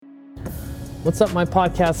What's up, my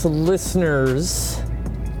podcast listeners?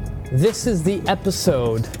 This is the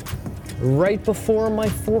episode right before my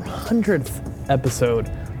 400th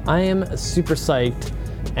episode. I am super psyched,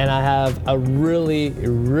 and I have a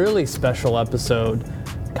really special episode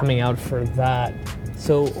coming out for that.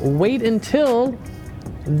 So wait until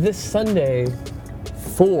this Sunday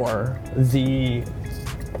for the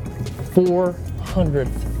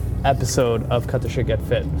 400th episode of Cut the Shit Get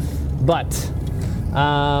Fit. But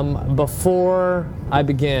before I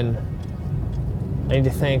begin, I need to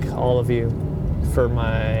thank all of you for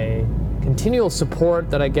my continual support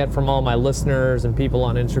that I get from all my listeners and people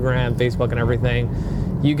on Instagram, Facebook, and everything.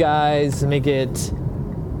 You guys make it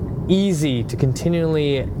easy to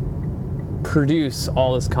continually produce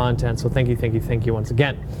all this content, so thank you once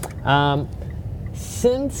again.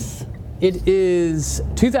 Since it is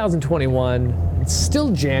 2021, it's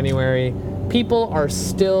still January, people are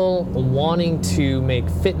still wanting to make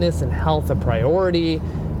fitness and health a priority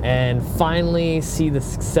and finally see the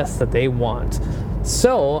success that they want.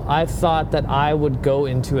 So I thought that I would go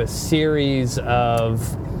into a series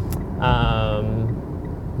of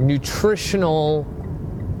nutritional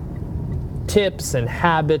tips and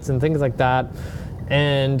habits and things like that.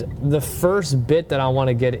 And the first bit that I want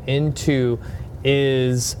to get into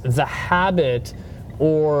is the habit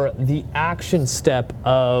or the action step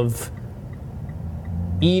of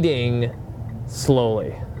eating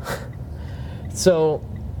slowly. So,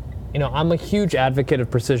 I'm a huge advocate of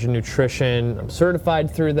precision nutrition. I'm certified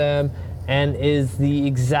through them, and is the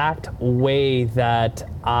exact way that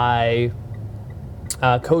I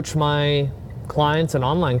coach my clients and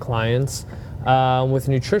online clients with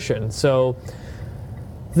nutrition. So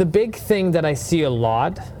the big thing that I see a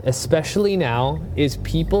lot, especially now, is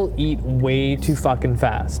people eat way too fucking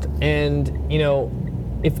fast. And,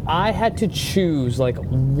 if I had to choose like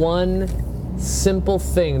one simple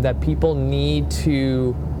thing that people need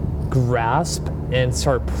to grasp and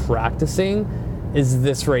start practicing, is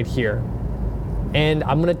this right here. And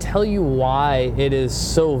I'm gonna tell you why it is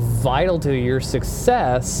so vital to your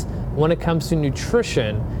success when it comes to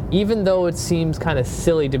nutrition, even though it seems kind of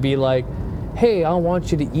silly to be like, hey, I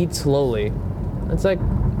want you to eat slowly. It's like,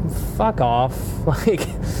 fuck off. Like,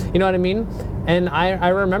 you know what I mean? And I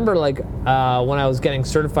remember when I was getting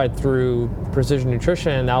certified through Precision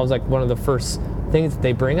Nutrition, that was like one of the first things that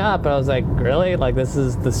they bring up. And I was like, really? Like, this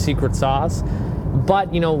is the secret sauce?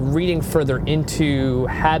 But, reading further into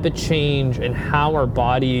habit change and how our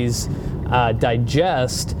bodies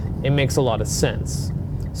digest, it makes a lot of sense.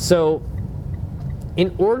 So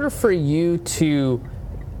in order for you to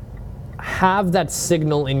have that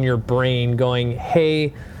signal in your brain going,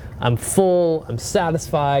 hey, I'm full, I'm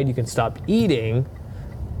satisfied, you can stop eating,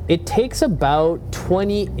 it takes about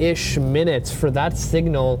 20-ish minutes for that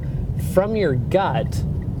signal from your gut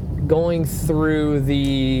going through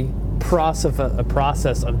the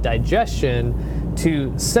process of digestion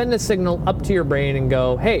to send a signal up to your brain and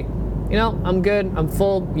go, hey, I'm good, I'm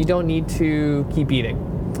full, you don't need to keep eating.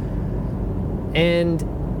 And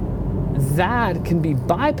that can be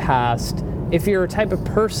bypassed if you're a type of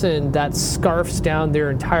person that scarfs down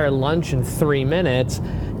their entire lunch in 3 minutes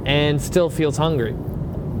and still feels hungry.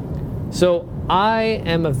 So I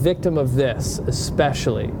am a victim of this,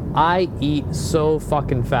 especially. I eat so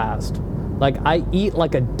fucking fast. Like, I eat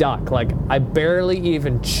like a duck. Like, I barely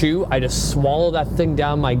even chew. I just swallow that thing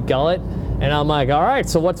down my gullet, and I'm like, all right,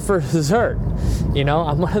 so what's for dessert?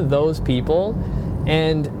 I'm one of those people.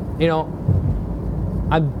 And,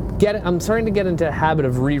 I'm starting to get into a habit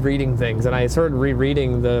of rereading things, and I started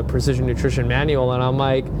rereading the Precision Nutrition Manual, and I'm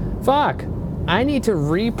like, fuck, I need to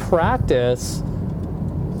re-practice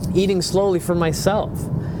eating slowly for myself.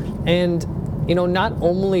 And, not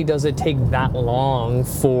only does it take that long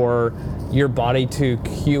for your body to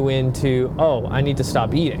cue into, oh, I need to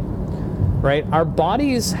stop eating, right? Our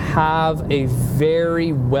bodies have a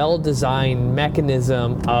very well-designed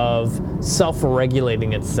mechanism of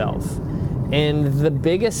self-regulating itself. And the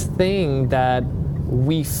biggest thing that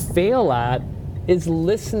we fail at is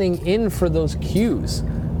listening in for those cues.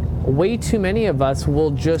 Way too many of us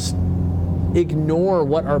will just ignore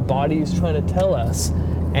what our body is trying to tell us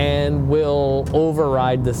and will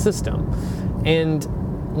override the system. And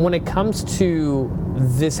when it comes to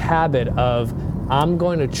this habit of, I'm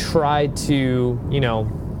going to try to,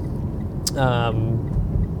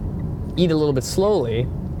 eat a little bit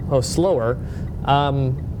slower,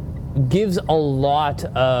 gives a lot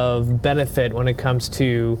of benefit when it comes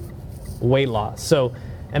to weight loss. So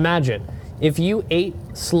imagine, if you ate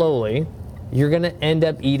slowly, you're gonna end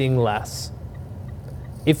up eating less.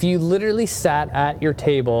 If you literally sat at your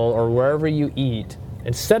table or wherever you eat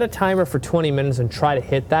and set a timer for 20 minutes and try to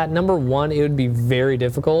hit that. Number one, it would be very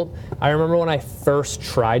difficult. I remember when I first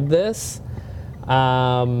tried this,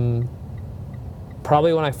 probably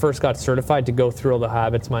when I first got certified to go through all the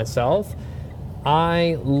habits myself,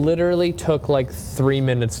 I literally took like 3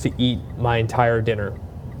 minutes to eat my entire dinner.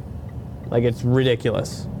 Like, it's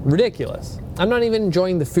ridiculous. Ridiculous. I'm not even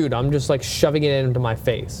enjoying the food. I'm just like shoving it into my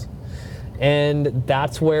face. And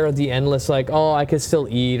that's where the endless like, oh, I could still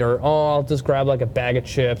eat, or oh, I'll just grab like a bag of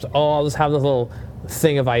chips. Oh, I'll just have this little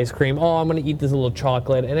thing of ice cream. Oh, I'm going to eat this little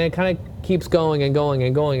chocolate. And it kind of keeps going and going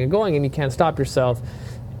and going and going, and you can't stop yourself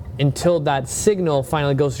until that signal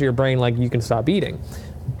finally goes to your brain like you can stop eating.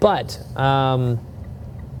 But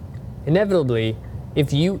inevitably,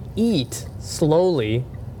 if you eat slowly,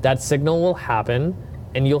 that signal will happen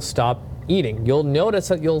and you'll stop eating. You'll notice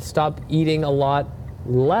that you'll stop eating a lot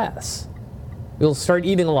less. You'll start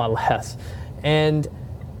eating a lot less. And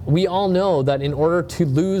we all know that in order to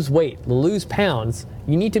lose weight, lose pounds,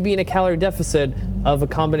 you need to be in a calorie deficit of a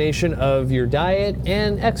combination of your diet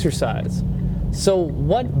and exercise. So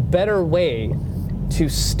what better way to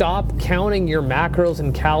stop counting your macros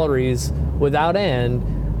and calories without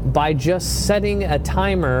end by just setting a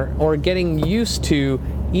timer or getting used to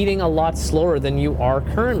eating a lot slower than you are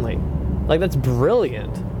currently? Like, that's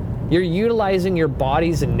brilliant. You're utilizing your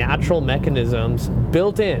body's natural mechanisms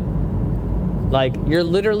built in. Like, you're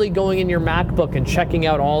literally going in your MacBook and checking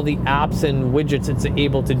out all the apps and widgets it's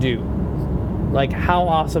able to do. Like, how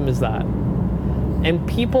awesome is that? And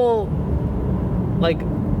people like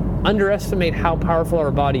underestimate how powerful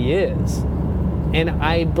our body is. And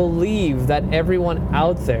I believe that everyone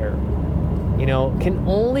out there, you know, can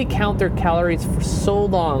only count their calories for so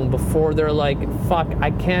long before they're like, fuck,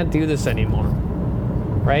 I can't do this anymore,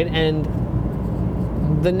 right? And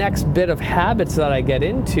the next bit of habits that I get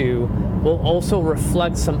into will also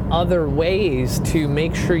reflect some other ways to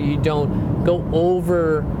make sure you don't go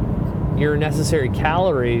over your necessary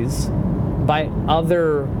calories by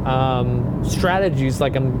other strategies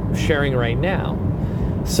like I'm sharing right now.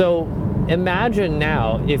 So imagine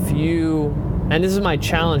now if you, and this is my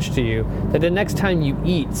challenge to you, that the next time you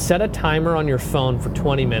eat, set a timer on your phone for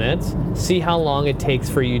 20 minutes, see how long it takes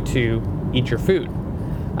for you to eat your food.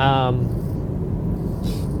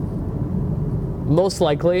 Most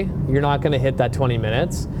likely, you're not gonna hit that 20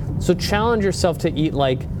 minutes. So challenge yourself to eat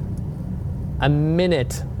like a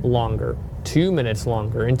minute longer, 2 minutes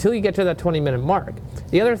longer, until you get to that 20-minute mark.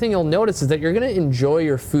 The other thing you'll notice is that you're gonna enjoy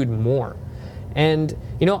your food more. And,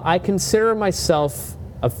 you know, I consider myself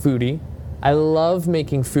a foodie. I love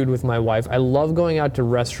making food with my wife. I love going out to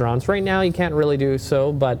restaurants. Right now, you can't really do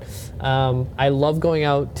so, but I love going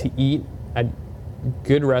out to eat at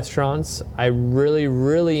good restaurants. I really,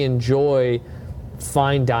 really enjoy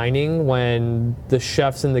fine dining when the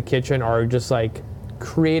chefs in the kitchen are just like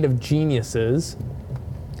creative geniuses.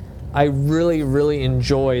 I really, really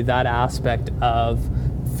enjoy that aspect of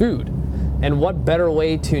food. And what better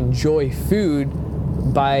way to enjoy food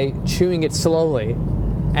by chewing it slowly?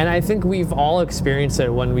 And I think we've all experienced it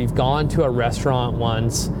when we've gone to a restaurant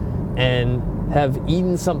once and have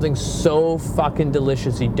eaten something so fucking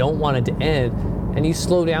delicious you don't want it to end, and you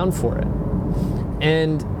slow down for it.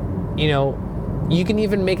 And, you know, you can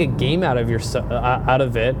even make a game out of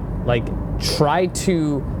it. Like, try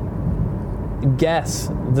to guess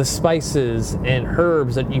the spices and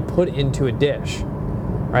herbs that you put into a dish,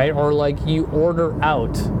 right? Or like you order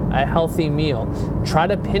out a healthy meal. Try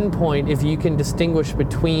to pinpoint if you can distinguish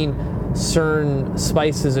between certain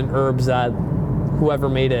spices and herbs that whoever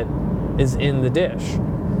made it is in the dish.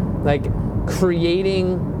 Like,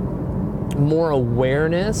 creating more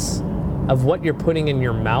awareness of what you're putting in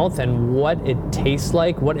your mouth and what it tastes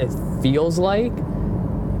like, what it feels like,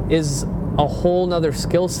 is a whole nother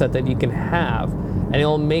skill set that you can have, and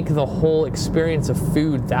it'll make the whole experience of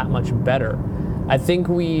food that much better. I think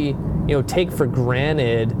we, take for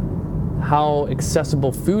granted how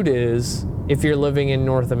accessible food is if you're living in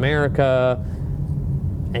North America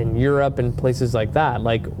and Europe and places like that.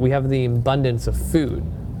 Like, we have the abundance of food,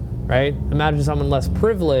 right? Imagine someone less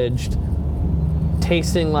privileged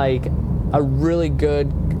tasting like a really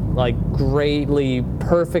good, like greatly,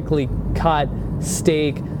 perfectly cut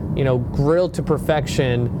steak, grilled to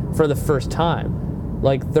perfection for the first time.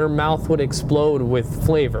 Like, their mouth would explode with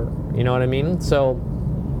flavor, you know what I mean? So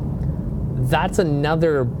that's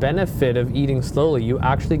another benefit of eating slowly. You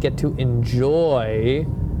actually get to enjoy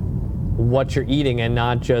what you're eating and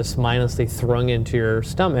not just mindlessly throwing into your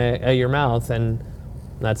stomach, your mouth, and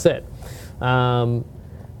that's it.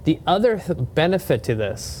 The other benefit to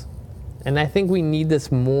this, and I think we need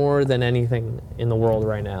this more than anything in the world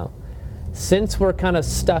right now, since we're kind of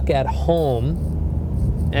stuck at home,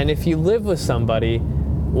 And if you live with somebody,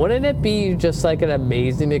 wouldn't it be just like an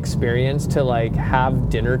amazing experience to like have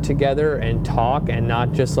dinner together and talk and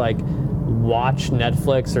not just like watch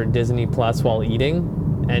Netflix or Disney Plus while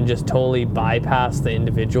eating and just totally bypass the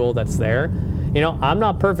individual that's there? You know, I'm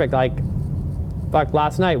not perfect. Like, fuck,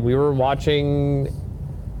 last night we were watching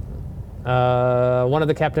one of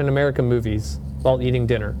the Captain America movies while eating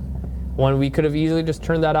dinner. When we could have easily just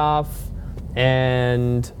turned that off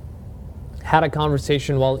and had a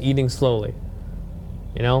conversation while eating slowly.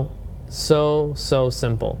 You know, so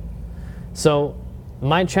simple. So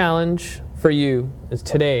my challenge for you is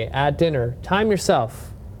today at dinner, time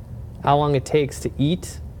yourself how long it takes to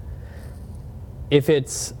eat. If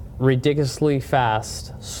it's ridiculously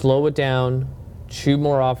fast, slow it down, chew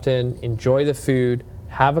more often, enjoy the food,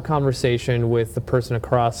 have a conversation with the person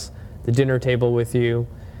across the dinner table with you,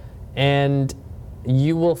 and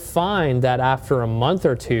you will find that after a month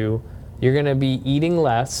or two, you're going to be eating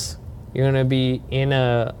less. You're going to be in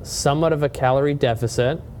a somewhat of a calorie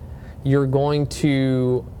deficit. You're going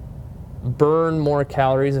to burn more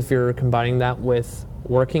calories if you're combining that with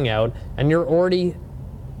working out. And you're already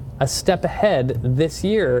a step ahead this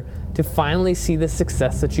year to finally see the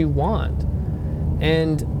success that you want.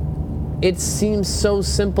 And it seems so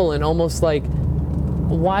simple and almost like,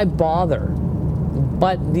 why bother?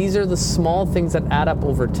 But these are the small things that add up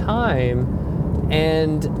over time,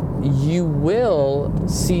 and you will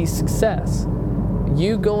see success.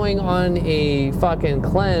 You going on a fucking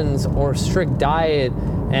cleanse or strict diet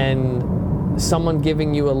and someone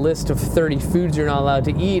giving you a list of 30 foods you're not allowed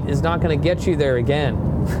to eat is not going to get you there again.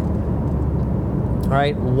 All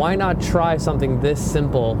right? Why not try something this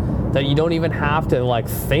simple that you don't even have to like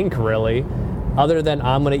think really, other than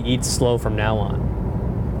I'm going to eat slow from now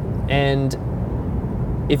on. And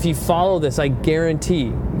if you follow this, I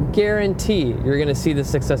guarantee you're going to see the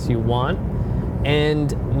success you want.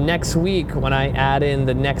 And next week, when I add in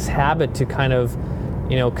the next habit to kind of,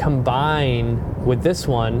 you know, combine with this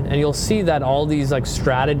one, and you'll see that all these like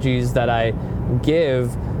strategies that I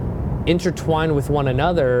give intertwine with one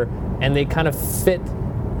another, and they kind of fit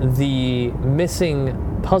the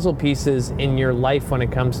missing puzzle pieces in your life when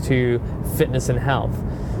it comes to fitness and health.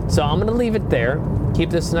 So I'm gonna leave it there. Keep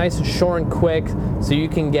this nice and short and quick so you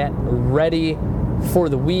can get ready for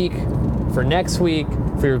the week, for next week,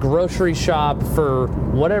 for your grocery shop, for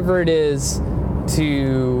whatever it is to,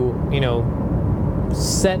 you know,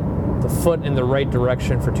 set the foot in the right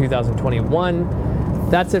direction for 2021.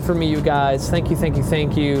 That's it for me, you guys. Thank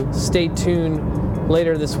you. Stay tuned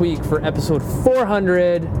later this week for episode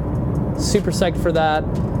 400. Super psyched for that.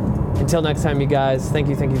 Until next time, you guys, thank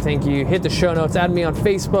you. Hit the show notes, add me on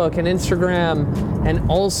Facebook and Instagram, and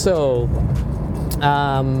also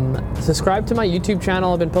subscribe to my YouTube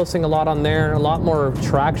channel. I've been posting a lot on there, a lot more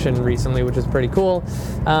traction recently, which is pretty cool.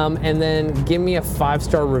 And then give me a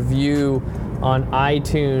 5-star review on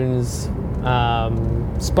iTunes,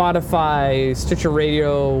 Spotify, Stitcher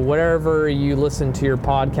Radio, whatever you listen to your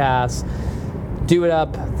podcasts. Do it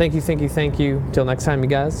up. Thank you. Till next time, you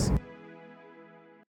guys.